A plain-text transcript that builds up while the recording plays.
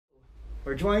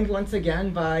We're joined once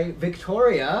again by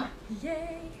Wiktoria.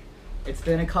 Yay! It's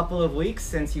been a couple of weeks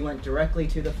since you went directly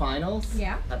to the finals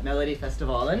at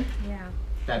Melodifestivalen. Yeah.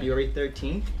 February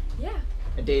 13th. Yeah.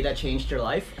 A day that changed your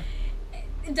life.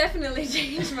 It definitely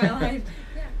changed my life.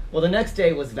 Yeah. Well, the next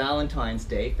day was Valentine's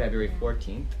Day, February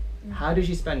 14th. How did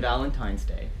you spend Valentine's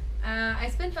Day? I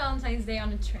spent Valentine's Day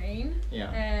on a train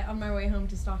on my way home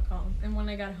to Stockholm. And when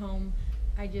I got home,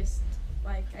 I just,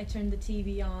 I turned the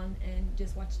TV on and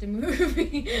just watched a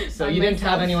movie. So you didn't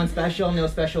have anyone special? No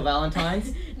special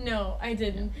Valentines? No, I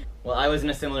didn't. Well, I was in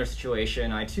a similar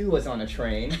situation. I too was on a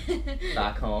train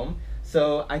back home.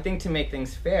 So I think to make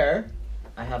things fair,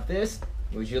 I have this.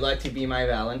 Would you like to be my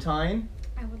Valentine?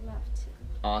 I would love to.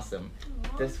 Awesome.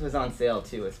 Aww. This was on sale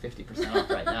too. It's 50% off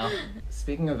right now.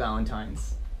 Speaking of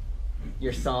Valentines,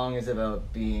 your song is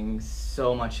about being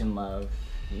so much in love.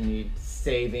 You need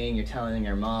saving. You're telling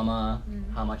your mama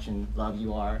how much in love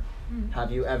you are.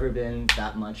 Have you ever been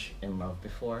that much in love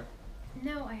before?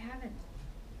 No, I haven't.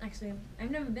 Actually,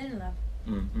 I've never been in love.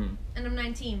 And I'm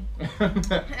 19.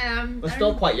 But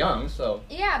still quite young, so.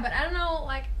 Yeah, but I don't know,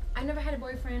 I never had a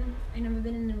boyfriend. I never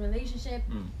been in a relationship.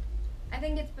 I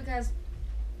think it's because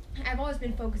I've always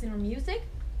been focusing on music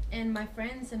and my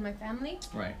friends and my family.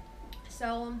 Right.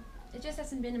 So it just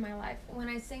hasn't been in my life. When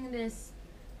I sing this,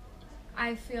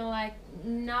 I feel like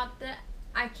not that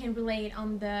I can relate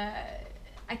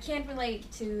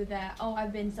to the, oh,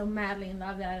 I've been so madly in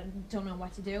love that I don't know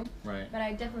what to do. Right. But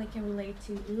I definitely can relate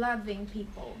to loving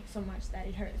people so much that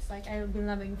it hurts. I've been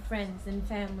loving friends and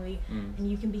family,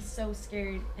 and you can be so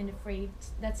scared and afraid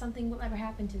that something will ever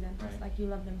happen to them. Right. It's you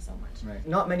love them so much. Right.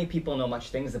 Not many people know much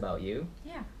things about you.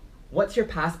 Yeah. What's your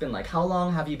past been like? How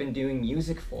long have you been doing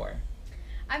music for?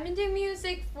 I've been doing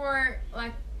music for,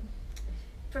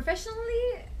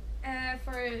 professionally,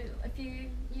 for a few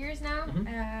years now.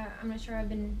 I'm not sure.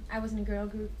 I was in a girl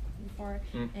group before,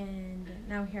 and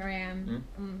now here I am,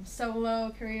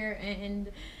 solo career,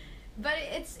 but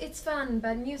it's fun.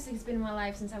 But music's been in my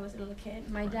life since I was a little kid.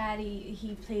 My daddy,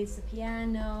 he plays the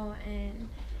piano, and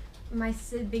my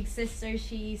big sister,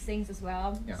 she sings as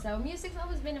well. Yeah. So music's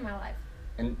always been in my life.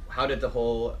 And how did the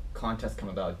whole contest come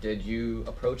about? Did you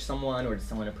approach someone, or did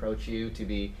someone approach you to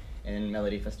be in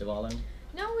Melodifestivalen?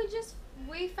 No,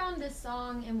 we found this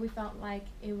song and we felt like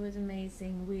it was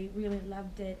amazing. We really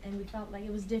loved it and we felt like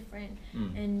it was different.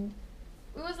 And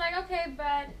it was like,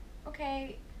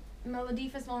 okay,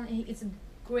 Melodifestivalen, it's a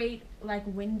great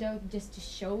window just to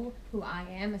show who I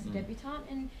am as a debutante,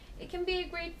 and it can be a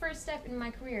great first step in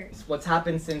my career. What's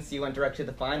happened since you went direct to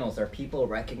the finals? Are people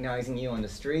recognizing you on the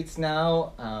streets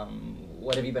now?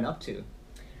 What have you been up to?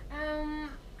 I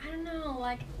don't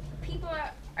know, people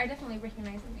are definitely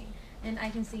recognizing me. And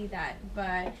I can see that,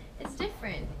 but it's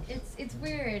different. It's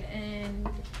weird, and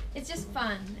it's just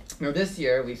fun. Now this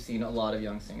year we've seen a lot of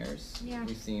young singers. Yeah.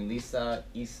 We've seen Lisa,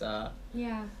 Isa.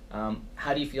 Yeah.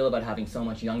 How do you feel about having so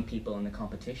much young people in the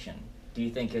competition? Do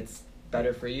you think it's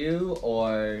better for you,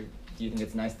 or do you think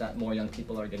it's nice that more young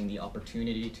people are getting the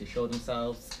opportunity to show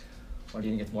themselves, or do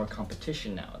you think it's more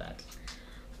competition now that?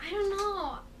 I don't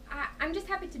know. I'm just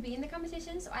happy to be in the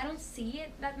competition, so I don't see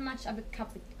it that much of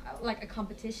a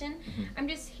competition. I'm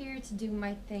just here to do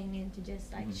my thing and to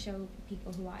just show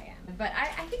people who I am. But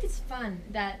I think it's fun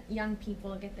that young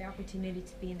people get the opportunity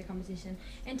to be in the competition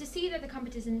and to see that the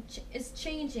competition is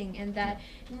changing and that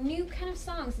new kind of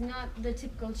songs, not the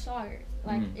typical schlager.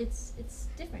 It's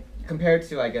different. Compared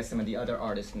to, I guess, some of the other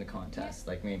artists in the contest,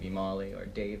 like maybe Molly or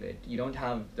David, you don't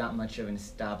have that much of an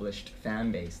established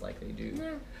fan base like they do.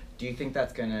 No. Do you think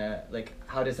that's gonna,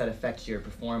 how does that affect your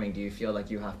performing? Do you feel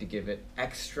like you have to give it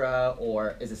extra,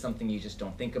 or is it something you just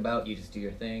don't think about, you just do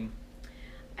your thing?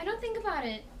 I don't think about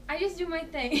it. I just do my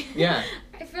thing. Yeah.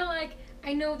 I feel like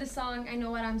I know the song, I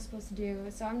know what I'm supposed to do,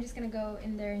 so I'm just gonna go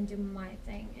in there and do my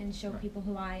thing and show people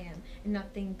who I am and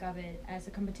not think of it as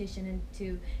a competition and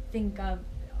to think of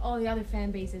all the other fan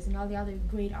bases and all the other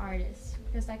great artists.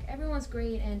 Because everyone's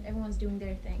great and everyone's doing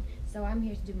their thing, so I'm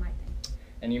here to do my thing.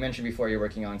 And you mentioned before you're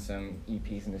working on some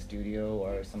EPs in the studio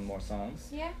or some more songs.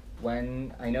 Yeah.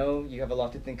 When, I know you have a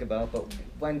lot to think about, but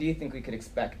when do you think we could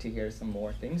expect to hear some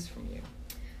more things from you?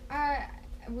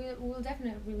 We'll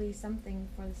definitely release something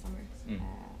for the summer,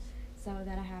 so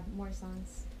that I have more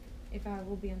songs if I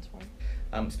will be on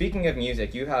tour. Speaking of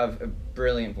music, you have a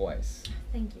brilliant voice.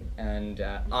 Thank you. And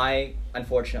I,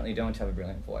 unfortunately, don't have a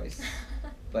brilliant voice,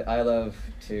 but I love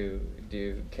to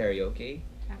do karaoke.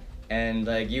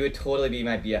 And you would totally be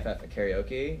my BFF at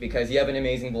karaoke because you have an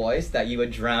amazing voice that you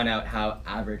would drown out how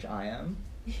average I am.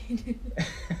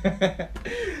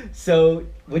 So,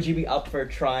 would you be up for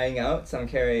trying out some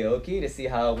karaoke to see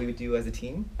how we would do as a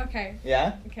team? Okay.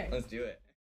 Yeah? Okay. Let's do it.